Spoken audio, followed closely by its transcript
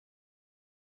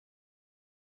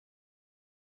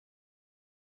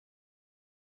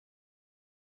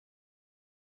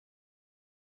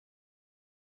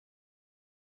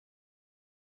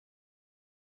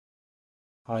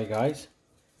Hi guys,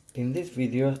 in this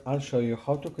video I'll show you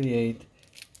how to create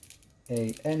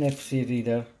a NFC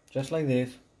reader just like this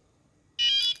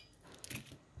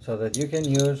so that you can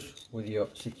use with your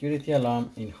security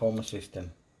alarm in Home Assistant.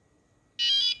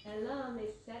 Alarm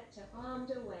is set to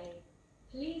armed away.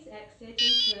 Please exit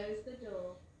and close the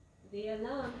door. The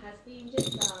alarm has been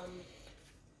disarmed.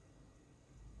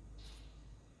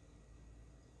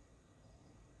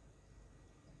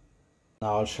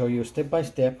 Now I'll show you step by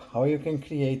step how you can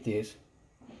create this,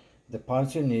 the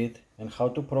parts you need and how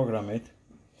to program it.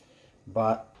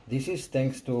 But this is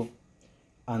thanks to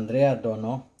Andrea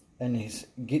Donno and his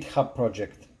GitHub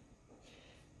project.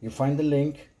 You find the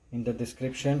link in the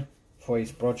description for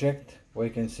his project where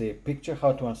you can see a picture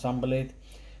how to assemble it,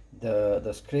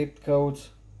 the script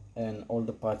codes and all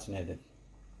the parts needed.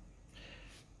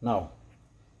 Now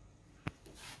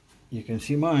you can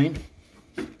see mine.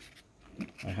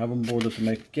 I haven't bothered to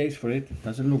make a case for it.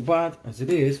 Doesn't look bad as it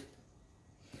is.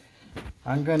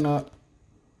 I'm gonna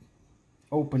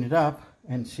open it up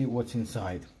and see what's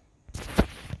inside.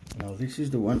 Now this is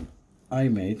the one I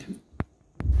made.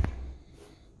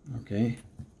 Okay,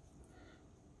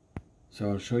 so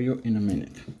I'll show you in a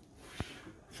minute.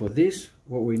 For this,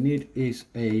 what we need is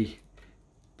a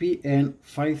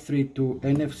PN532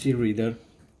 NFC Reader,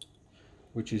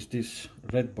 which is this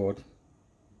red board.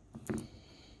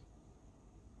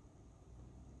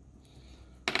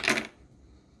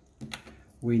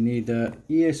 We need a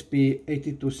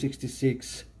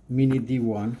ESP8266 Mini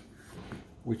D1,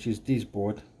 which is this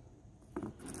board.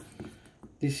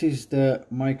 This is the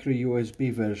micro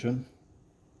USB version.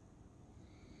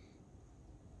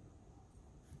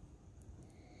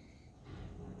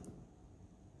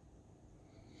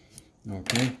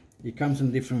 Okay, it comes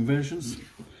in different versions.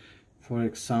 For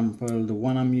example, the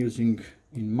one I'm using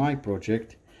in my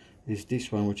project is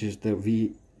this one, which is the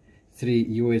V3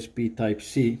 USB Type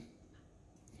C.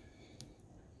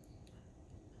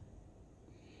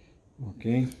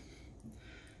 Okay,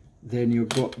 then you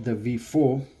got the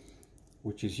V4,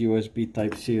 which is USB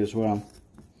Type C as well.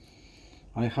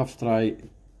 I have tried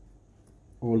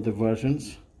all the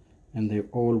versions and they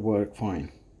all work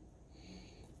fine.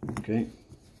 Okay,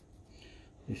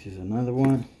 this is another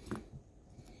one.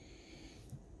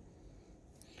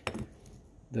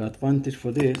 The advantage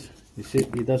for this, you see,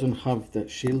 it doesn't have the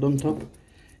shield on top.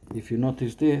 If you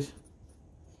notice this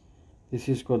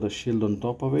has got a shield on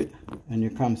top of it and you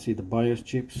can't see the BIOS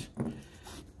chips.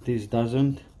 This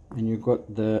doesn't, and you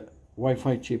got the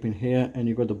Wi-Fi chip in here and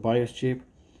you got the BIOS chip.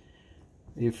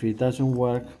 If it doesn't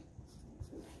work,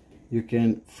 you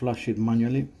can flush it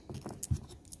manually.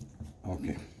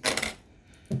 Okay.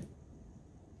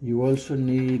 You also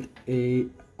need a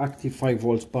active 5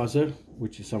 volts buzzer,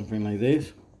 which is something like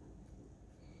this.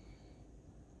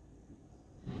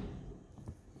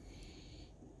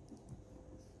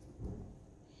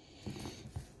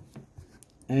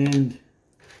 And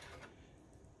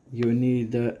you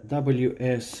need the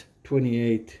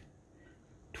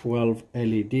WS2812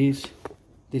 LEDs.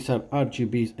 These are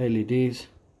RGB LEDs,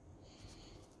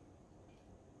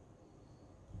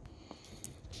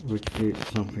 which is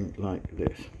something like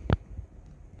this.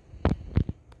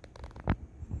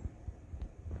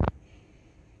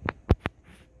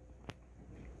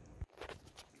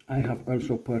 I have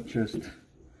also purchased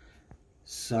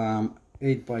some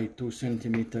 8 by 2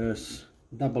 centimeters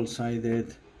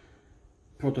double-sided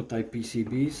prototype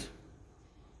PCBs,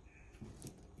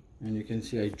 and you can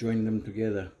see I joined them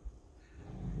together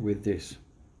with this.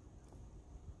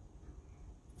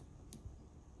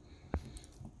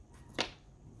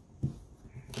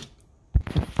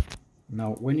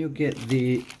 Now when you get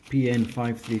the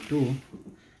PN532,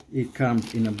 it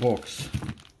comes in a box,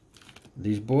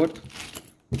 this board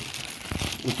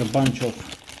with a bunch of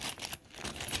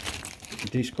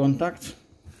these contacts,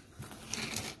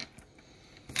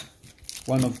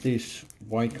 one of these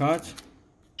white cards,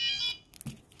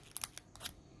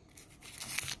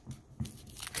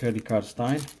 credit card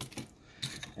style,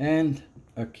 and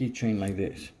a keychain like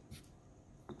this.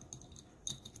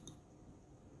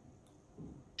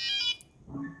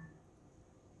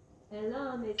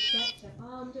 Alarm is set to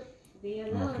armed. The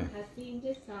alarm has been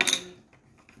disarmed.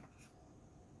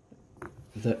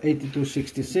 The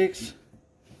 8266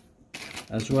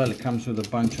 as well, it comes with a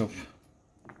bunch of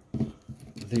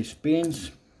these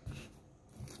pins,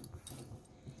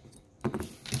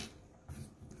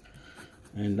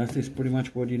 and that is pretty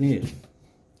much what you need.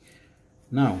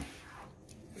 Now,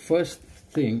 first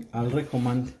thing I'll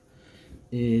recommend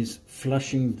is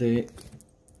flushing the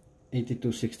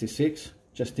 8266,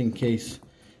 just in case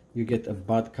you get a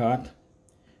bad card.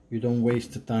 You don't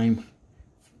waste the time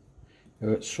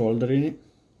soldering it.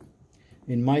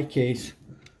 In my case,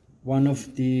 one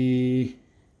of the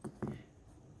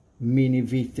Mini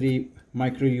V3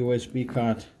 micro USB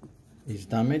card is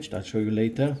damaged. I'll show you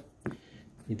later.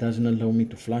 It doesn't allow me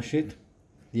to flash it.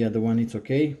 The other one, it's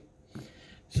okay.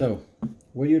 So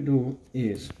what you do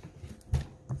is,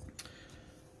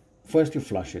 first you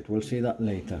flash it. We'll see that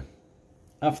later.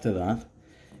 After that,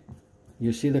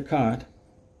 you see the card.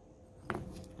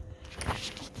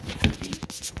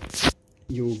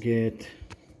 You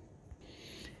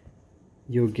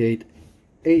get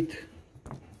 8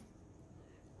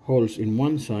 holes in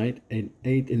one side and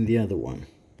 8 in the other one.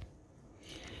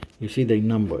 You see they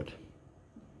numbered: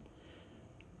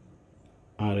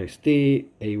 RST,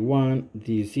 A1,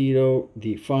 D0,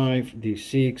 D5,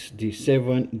 D6,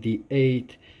 D7,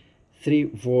 D8, 3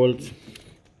 volts,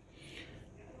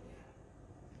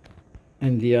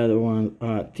 and the other one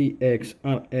are TX,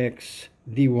 RX,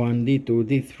 D1, D2,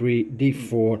 D3,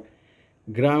 D4,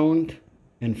 ground,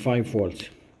 and 5 volts.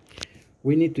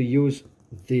 We need to use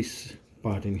this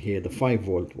part in here, the 5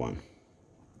 volt one.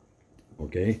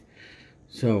 Okay,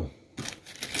 so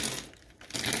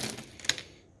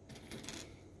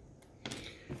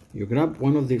you grab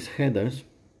one of these headers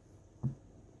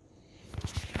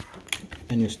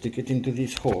and you stick it into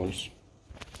these holes.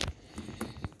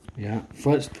 Yeah,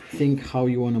 first think how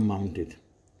you want to mount it.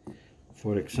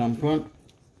 For example,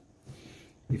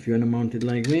 if you want to mount it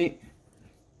like me,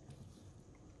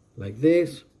 like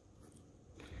this,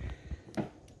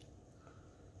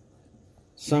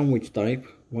 sandwich type,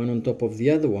 one on top of the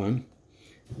other one,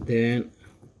 then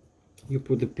you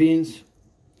put the pins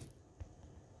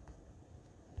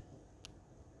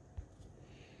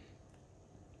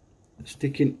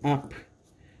sticking up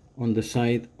on the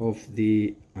side of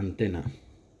the antenna.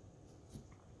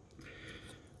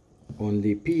 On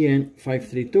the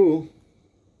PN532,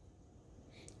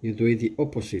 you do it the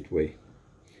opposite way,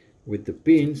 with the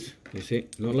pins, you see,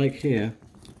 not like here,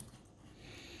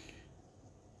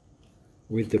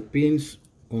 with the pins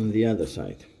on the other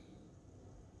side,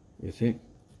 you see.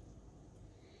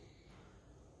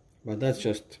 But that's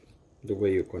just the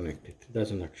way you connect it. It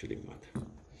doesn't actually matter.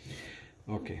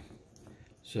 Okay,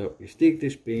 so you stick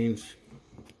these pins.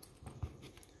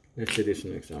 Let's say this is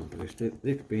an example. You stick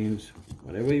these pins,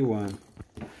 whatever you want.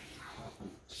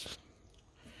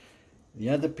 The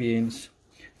other pins.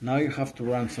 Now you have to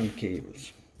run some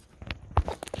cables.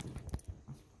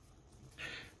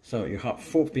 So you have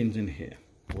 4 pins in here,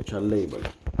 which are labeled.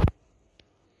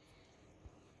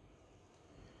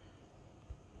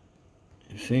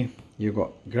 You see, you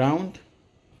got ground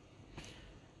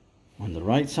on the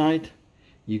right side.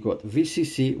 You got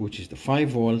VCC, which is the 5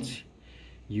 volts.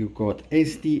 You got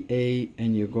SDA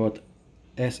and you got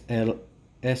SCL.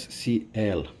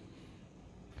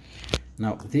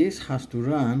 Now this has to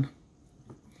run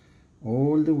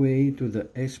all the way to the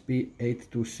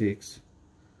ESP8266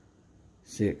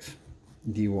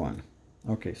 D1.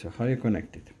 Okay, so how you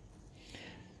connect it?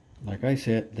 Like I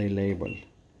said, they label.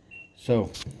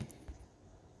 So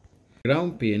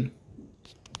ground pin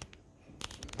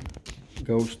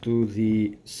goes to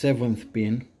the 7th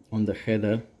pin on the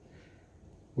header,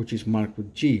 which is marked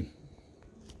with G.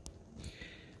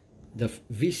 The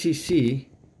VCC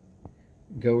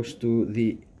goes to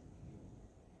the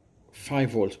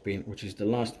 5 volts pin, which is the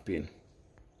last pin.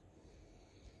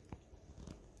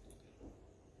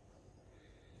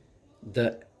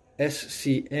 The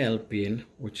SCL pin,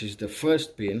 which is the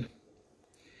first pin,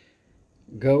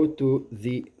 go to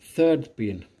the 3rd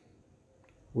pin,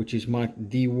 which is marked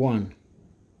D1.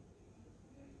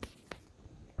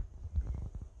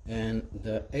 And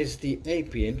the SDA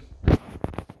pin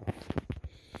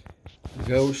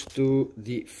goes to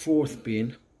the 4th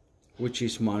pin, which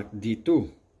is marked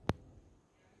D2.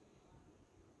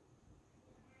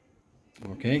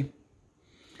 Okay,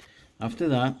 after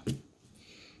that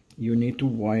you need to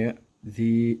wire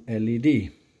the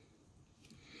LED.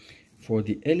 For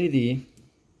the LED,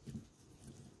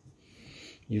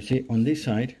 you see on this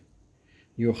side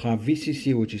you have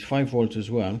VCC, which is 5 volts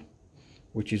as well,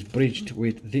 which is bridged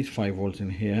with this 5 volts in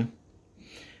here,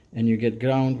 and you get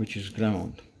ground, which is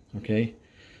ground. Okay,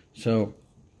 so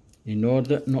in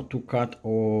order not to cut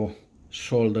or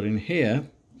solder in here,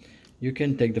 you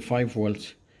can take the 5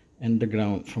 volts and the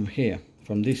ground from here,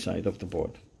 from this side of the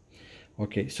board.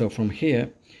 Okay, so from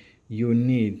here you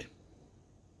need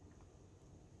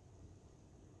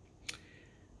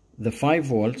the 5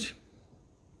 volts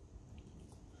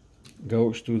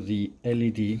goes to the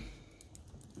LED.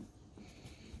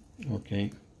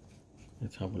 Okay,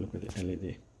 let's have a look at the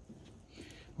LED.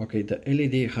 Okay, the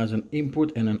LED has an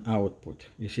input and an output.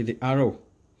 You see the arrow?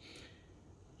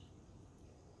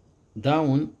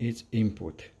 Down is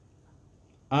input,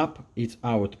 up is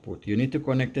output. You need to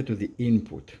connect it to the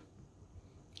input.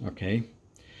 Okay,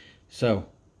 so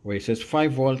where it says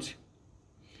 5 volts,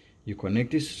 you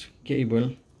connect this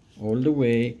cable all the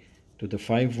way to the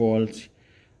 5 volts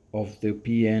of the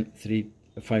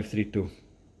PN532.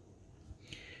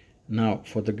 Now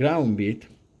for the ground bit,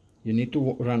 you need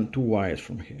to run 2 wires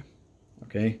from here.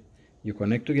 Okay, you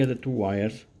connect together 2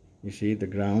 wires, you see the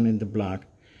ground and the black.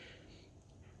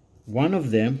 One of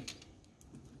them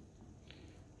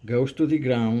goes to the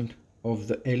ground of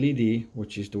the LED,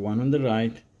 which is the one on the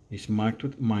right, is marked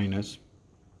with minus,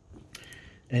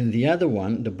 and the other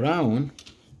one, the brown,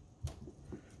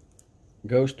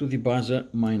 goes to the buzzer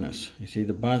minus. You see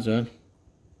the buzzer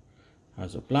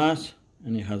has a plus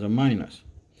and it has a minus.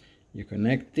 You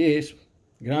connect this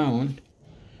ground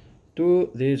to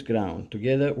this ground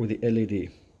together with the LED.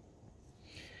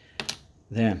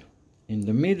 Then in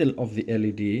the middle of the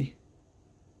LED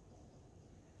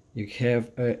you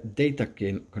have a data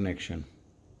connection.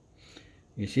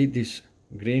 You see this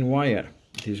green wire.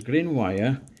 This green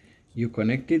wire, you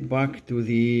connect it back to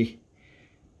the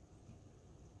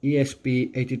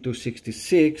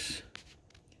ESP8266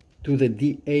 to the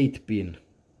D8 pin,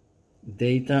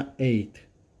 data 8.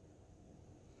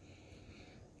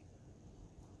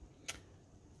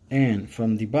 And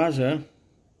from the buzzer,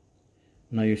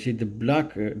 now you see the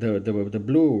black, the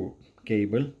blue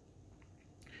cable.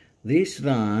 This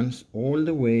runs all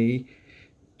the way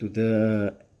to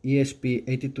the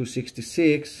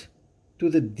ESP8266 to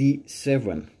the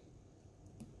D7.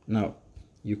 Now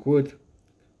you could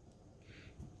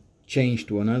change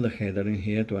to another header in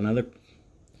here, to another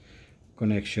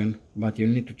connection, but you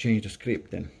need to change the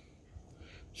script then.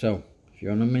 So if you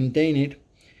want to maintain it,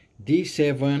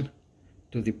 D7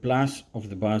 to the plus of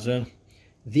the buzzer,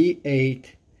 D8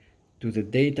 to the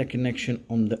data connection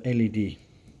on the LED,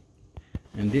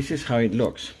 and this is how it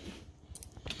looks.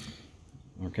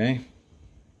 Okay,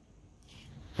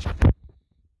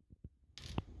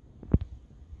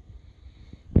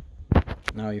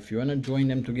 now if you want to join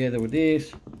them together with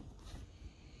this,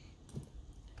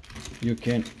 you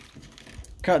can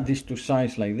cut these 2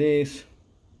 sides like this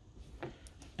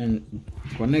and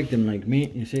connect them like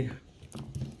me. You see,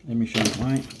 let me show you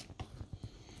mine.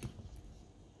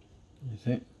 You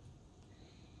see,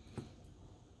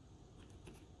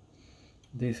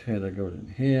 this header goes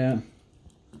in here,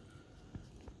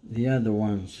 the other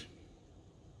ones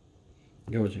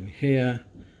goes in here,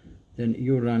 then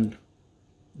you run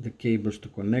the cables to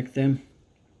connect them,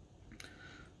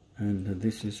 and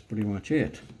this is pretty much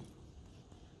it.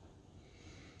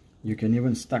 You can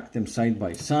even stack them side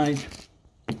by side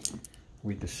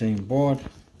with the same board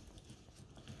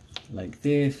like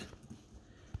this,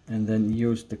 and then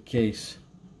use the case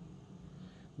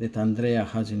that Andrea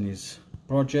has in his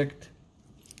project.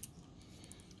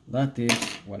 That is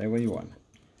whatever you want.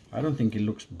 I don't think it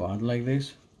looks bad like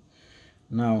this.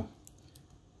 Now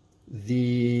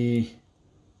the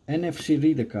NFC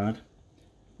reader card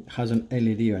has an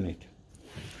LED on it.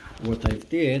 What I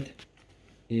did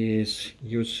is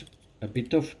use a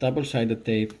bit of double-sided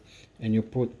tape, and you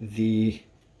put the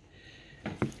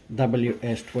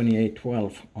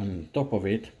WS2812 on top of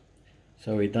it,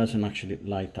 so it doesn't actually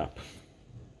light up.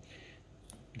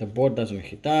 The board doesn't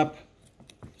heat up,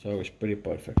 so it's pretty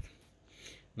perfect.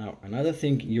 Now another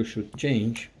thing you should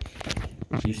change,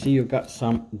 you see you got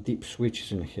some deep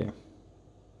switches in here.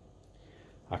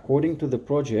 According to the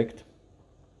project,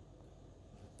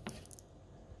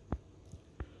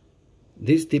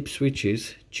 these deep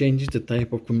switches changes the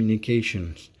type of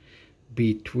communications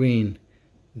between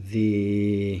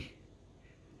the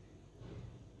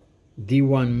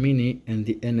D1 Mini and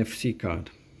the NFC card.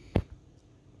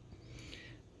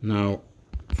 Now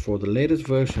for the latest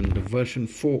version, the version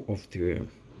 4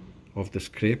 of the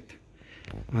script,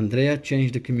 Andrea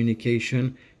changed the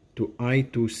communication to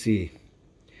I2C.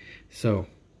 So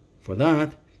for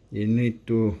that you need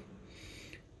to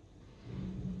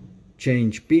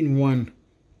change pin 1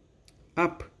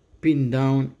 up, pin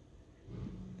down,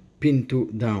 pin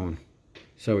 2 down.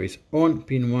 So it's on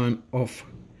pin 1, off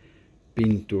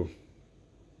pin 2.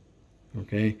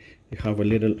 Okay, you have a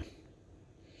little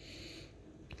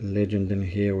legend in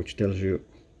here which tells you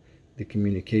the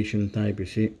communication type. You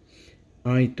see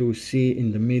I2C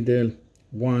in the middle,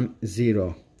 1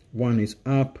 0, 1 is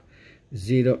up,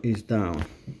 0 is down.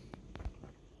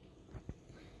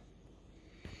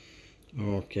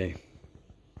 Okay,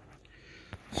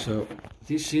 so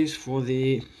this is for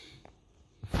the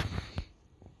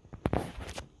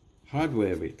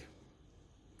hardware bit.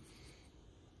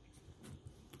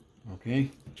 Okay,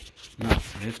 now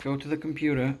let's go to the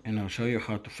computer and I'll show you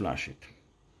how to flash it.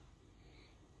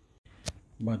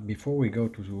 But before we go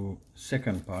to the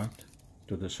second part,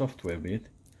 to the software bit,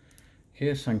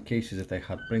 here's some cases that I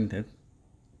had printed.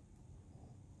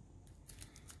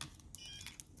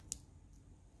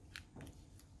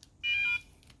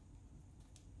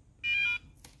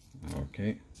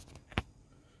 Okay,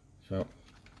 so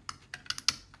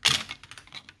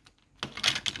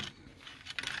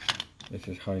this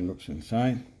is how it looks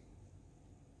inside.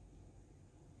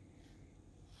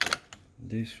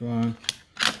 This one,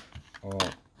 or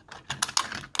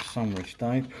sandwich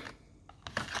type.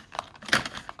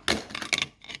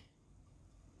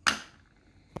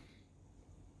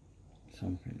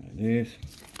 Something like this.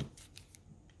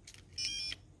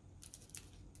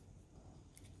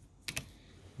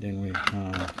 Then we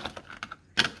have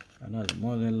another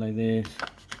model like this.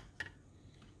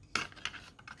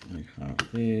 We have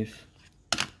this.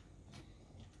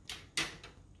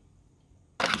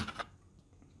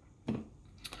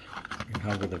 We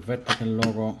have with the vertical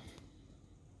logo.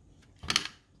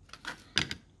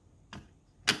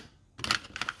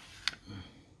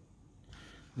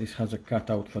 This has a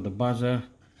cutout for the buzzer,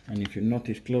 and if you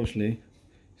notice closely,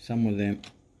 some of them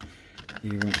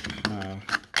even have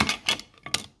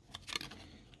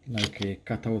like a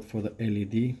cutout for the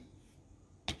LED,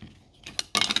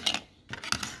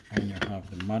 and you have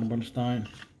the marble style.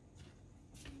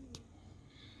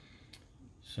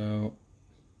 So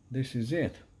this is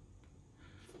it.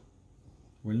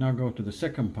 We'll now go to the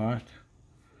second part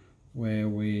where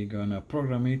we're gonna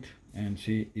program it and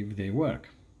see if they work.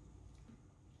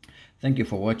 Thank you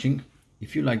for watching.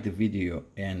 If you liked the video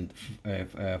and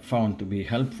found to be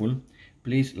helpful,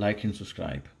 please like and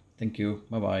subscribe. Thank you.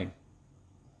 Bye bye.